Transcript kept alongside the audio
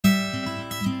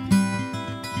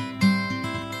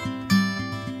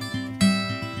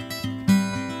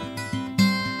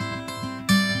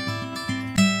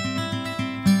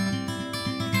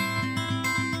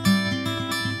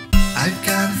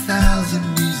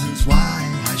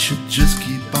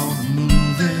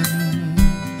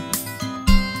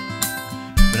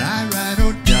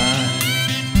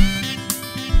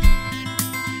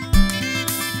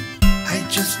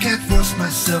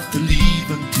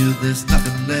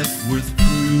left worth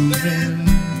proving.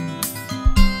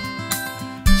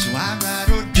 So I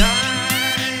ride or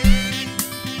die.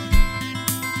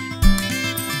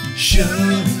 Show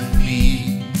me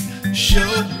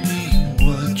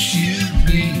what you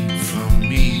need from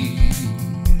me.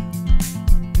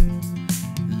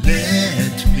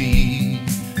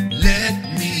 Let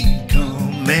me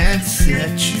come and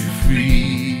set you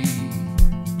free.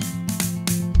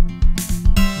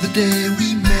 The day we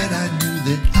met, I knew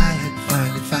that I had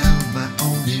finally found my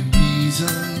only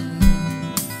reason,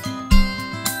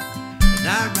 and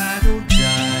I ride or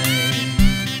die.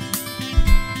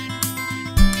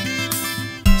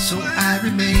 So I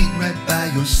remain right by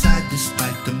your side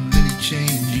despite the many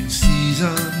changing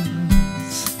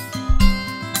seasons,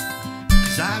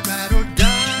 'cause I ride or die.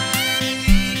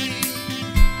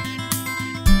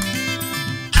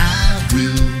 I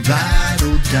will ride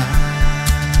or die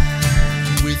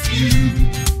with you.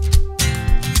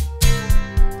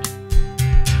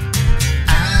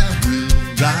 I will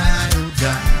ride or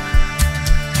die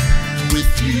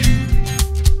with you.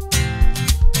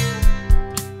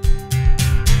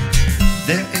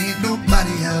 There ain't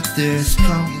nobody out there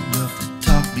strong enough to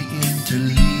talk me into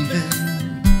leaving.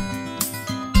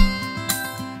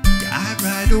 Yeah, I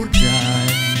ride or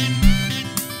die.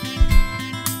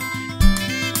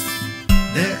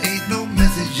 There ain't no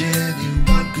message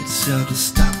anyone could sell to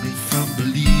stop me from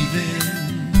believing,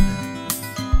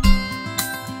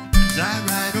 'cause I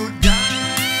ride or die.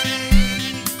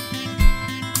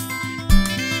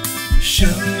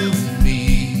 Show